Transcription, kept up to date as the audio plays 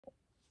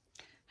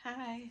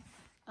Hi.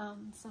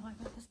 So I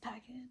got this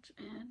package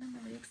and I'm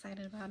really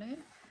excited about it,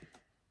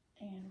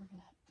 and we're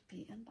gonna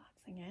be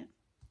unboxing it.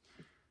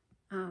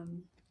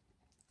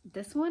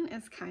 This one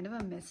is kind of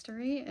a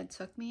mystery. It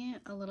took me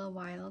a little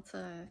while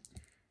to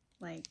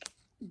like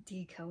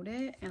decode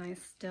it, and I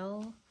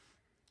still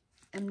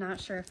am not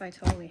sure if I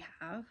totally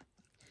have.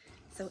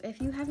 So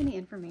if you have any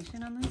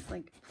information on this,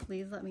 like,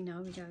 please let me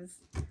know, because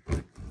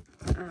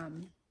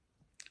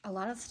a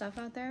lot of stuff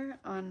out there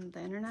on the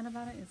internet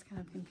about it is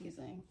kind of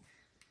confusing.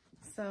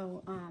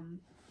 So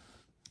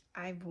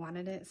I've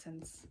wanted it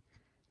since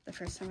the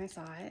first time I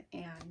saw it,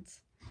 and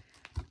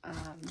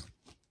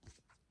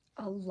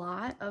a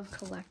lot of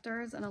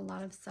collectors and a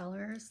lot of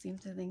sellers seem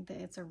to think that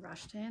it's a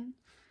Rushton.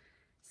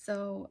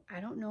 So I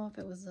don't know if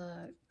it was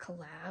a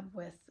collab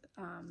with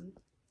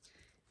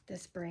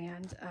this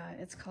brand.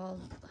 It's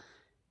called,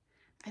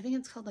 I think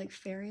it's called like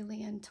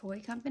Fairyland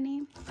Toy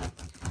Company,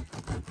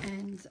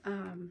 and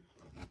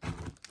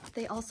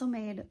they also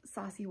made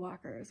Saucy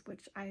Walkers,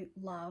 which I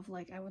love.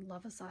 Like, I would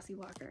love a Saucy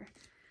Walker.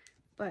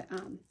 But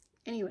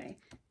anyway,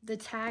 the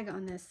tag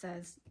on this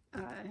says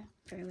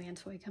Fairyland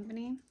Toy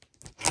Company.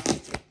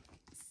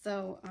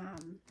 So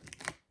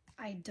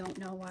I don't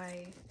know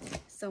why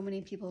so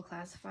many people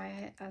classify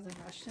it as a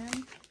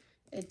Rushton.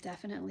 It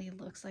definitely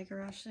looks like a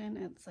Rushton.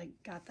 It's like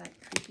got that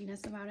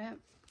creepiness about it.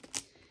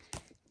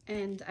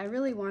 And I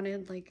really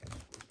wanted like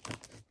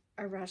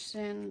a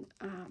Rushton,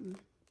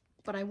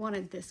 but I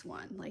wanted this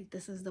one. Like,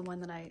 this is the one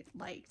that I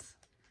liked.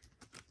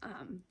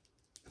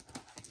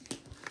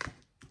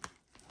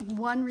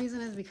 One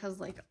reason is because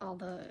like all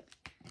the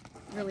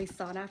really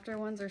sought after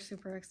ones are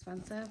super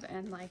expensive,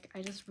 and like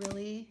I just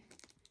really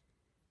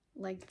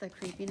like the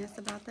creepiness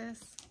about this.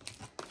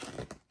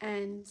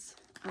 And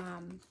I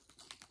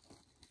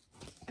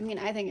mean,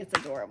 I think it's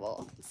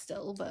adorable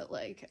still, but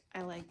like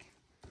I like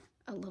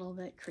a little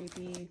bit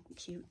creepy,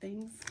 cute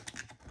things.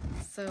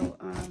 So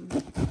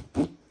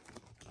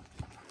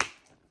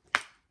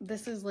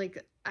this is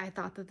like, I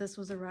thought that this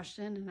was a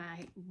Rushton, and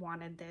I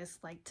wanted this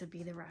like to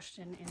be the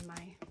Rushton in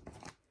my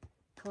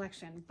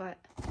collection, but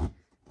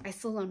I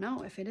still don't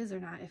know if it is or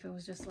not, if it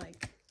was just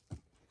like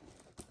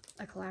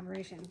a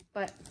collaboration.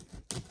 But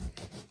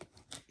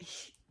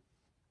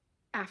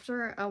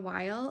after a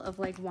while of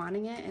like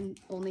wanting it and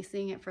only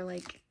seeing it for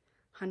like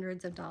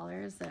hundreds of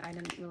dollars, that I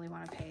didn't really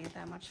want to pay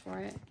that much for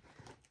it.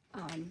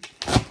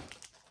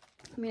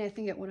 I mean, I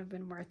think it would have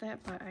been worth it,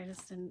 but I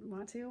just didn't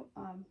want to.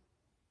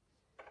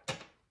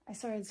 I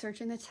started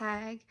searching the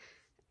tag,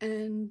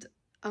 and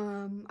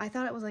I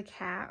thought it was a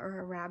cat or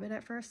a rabbit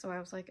at first, so I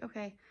was like,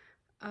 okay,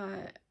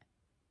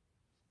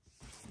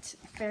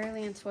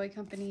 Fairyland Toy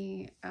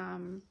Company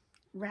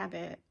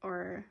rabbit,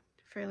 or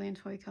Fairyland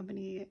Toy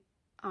Company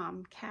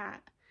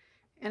cat.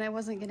 And I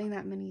wasn't getting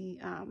that many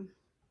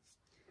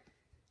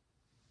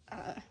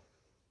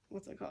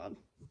what's it called,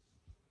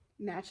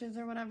 matches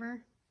or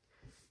whatever.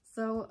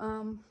 So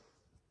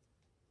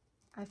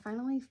I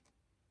finally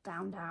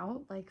found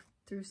out, like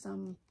through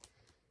some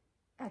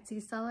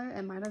Etsy seller,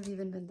 it might have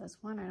even been this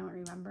one, I don't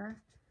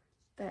remember,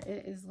 that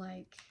it is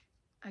like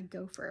a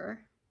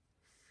gopher.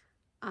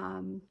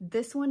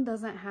 This one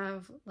doesn't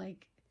have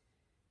like,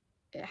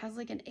 it has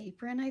like an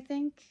apron, I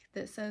think,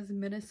 that says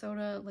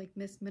Minnesota, like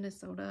Miss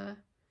Minnesota.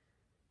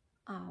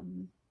 I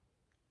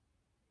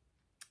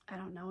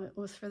don't know, it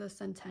was for the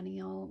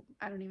centennial.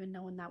 I don't even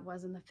know when that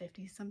was, in the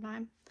 50s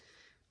sometime.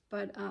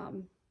 But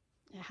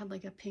it had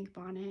like a pink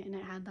bonnet, and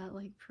it had that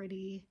like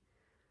pretty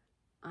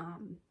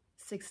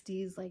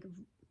 60s like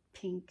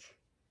pink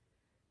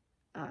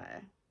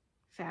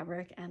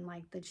fabric, and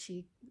like the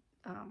cheek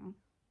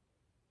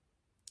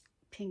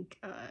pink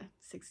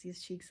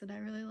 60s cheeks that I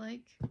really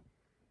like.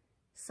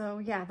 So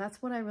yeah,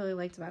 that's what I really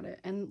liked about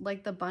it. And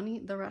like the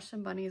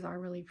Rushton bunnies are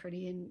really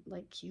pretty and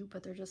like cute,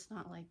 but they're just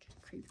not like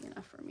creepy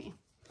enough for me.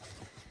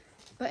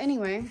 But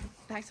anyway,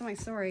 back to my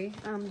story.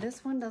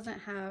 This one doesn't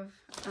have,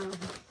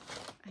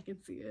 I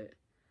can see it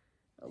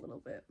a little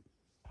bit.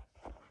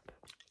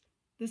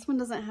 This one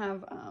doesn't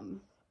have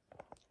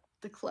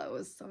the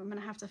clothes, so I'm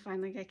gonna have to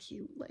find like a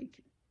cute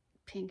like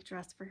pink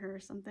dress for her or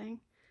something.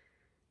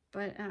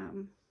 But I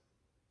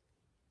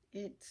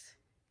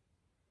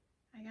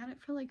got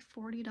it for like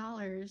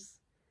 $40,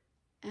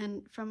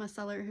 and from a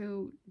seller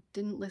who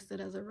didn't list it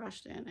as a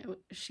Rushton.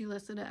 She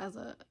listed it as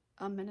a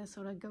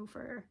Minnesota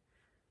gopher.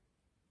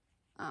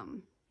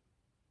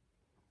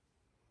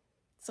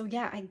 So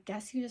yeah, I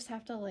guess you just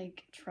have to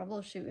like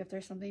troubleshoot if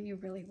there's something you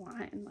really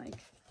want, and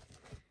like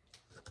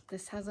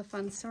this has a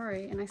fun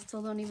story, and I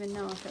still don't even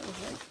know if it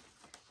was like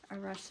a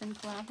Rushton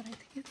collab, but I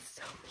think it's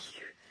so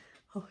cute.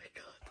 Oh my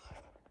god.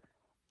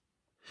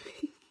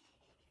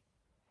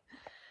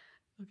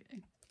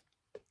 Okay.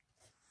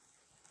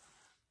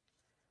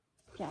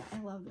 Yeah,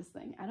 I love this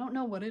thing. I don't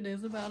know what it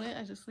is about it.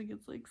 I just think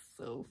it's like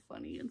so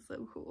funny and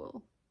so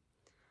cool.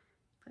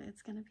 But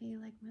it's gonna be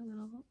like my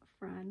little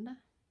friend,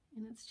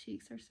 and its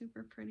cheeks are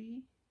super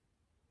pretty.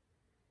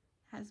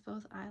 Has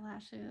both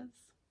eyelashes.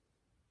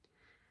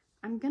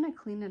 I'm gonna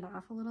clean it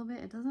off a little bit.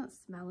 It doesn't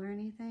smell or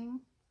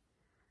anything.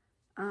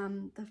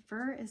 The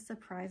fur is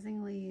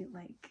surprisingly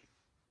like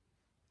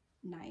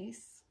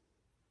nice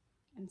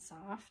and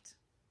soft.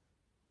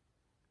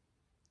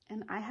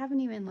 And I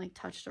haven't even like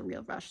touched a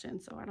real Rushton,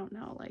 so I don't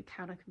know like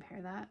how to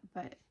compare that,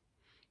 but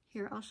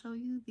here I'll show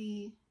you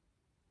the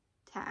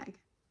tag.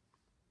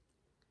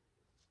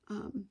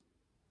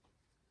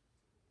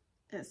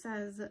 It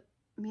says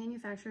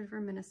manufactured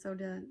for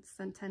Minnesota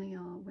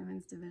Centennial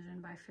Women's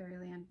Division by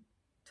Fairyland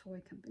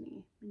Toy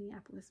Company,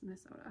 Minneapolis,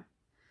 Minnesota.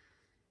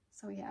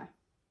 So yeah,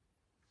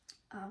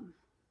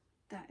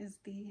 that is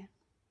the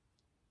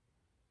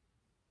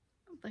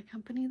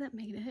company that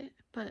made it.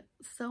 But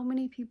so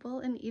many people,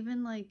 and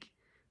even like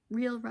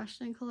real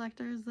Rushton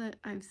collectors that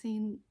I've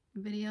seen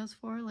videos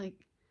for,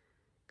 like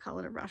call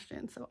it a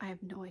Rushton. So I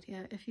have no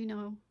idea. If you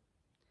know,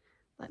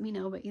 let me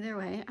know. But either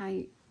way,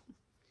 I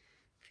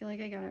feel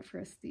like I got it for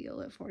a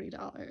steal at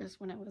 $40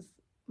 when it was,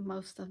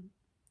 most of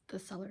the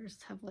sellers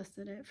have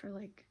listed it for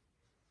like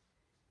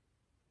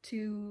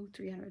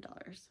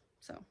 $200-300.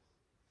 So,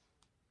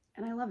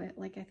 and I love it.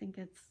 Like, I think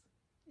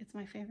it's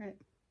my favorite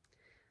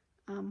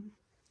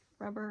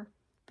rubber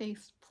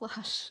face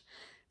plush.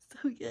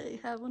 So yeah, I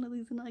have one of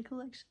these in my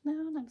collection now,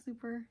 and I'm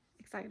super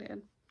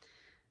excited.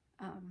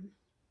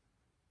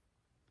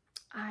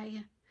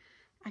 I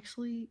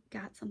actually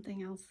got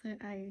something else that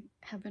I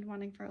have been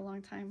wanting for a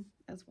long time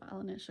as well,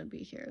 and it should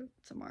be here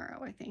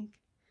tomorrow, I think.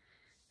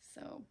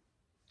 So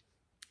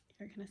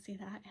you're gonna see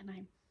that, and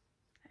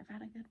I've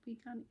had a good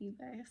week on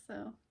eBay,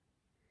 so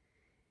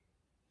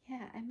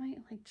yeah, I might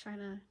like try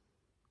to,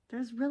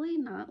 there's really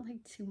not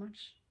like too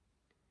much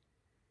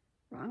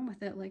wrong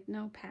with it, like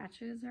no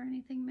patches or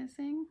anything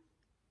missing.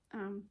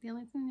 The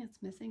only thing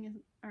that's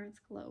missing are its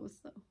glows,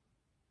 so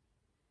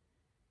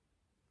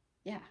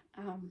yeah.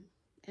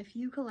 If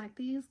you collect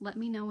these, let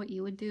me know what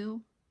you would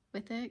do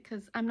with it,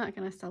 because I'm not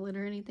gonna sell it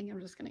or anything,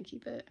 I'm just gonna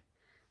keep it.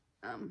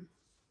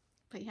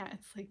 But yeah,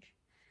 it's like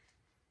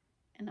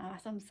an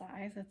awesome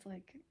size. It's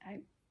like,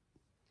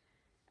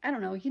 I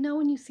don't know, you know,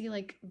 when you see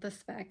like the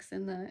specs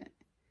and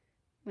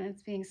when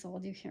it's being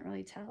sold, you can't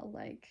really tell,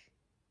 like,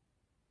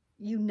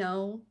 you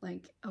know,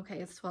 like, okay,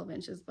 it's 12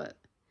 inches, but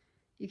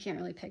you can't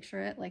really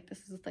picture it. Like,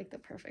 this is like the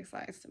perfect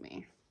size to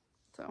me.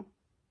 So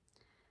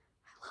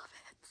I love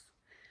it.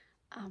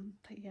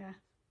 But yeah,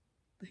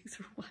 thanks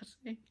for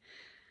watching.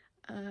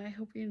 I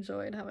hope you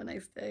enjoyed. Have a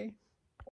nice day.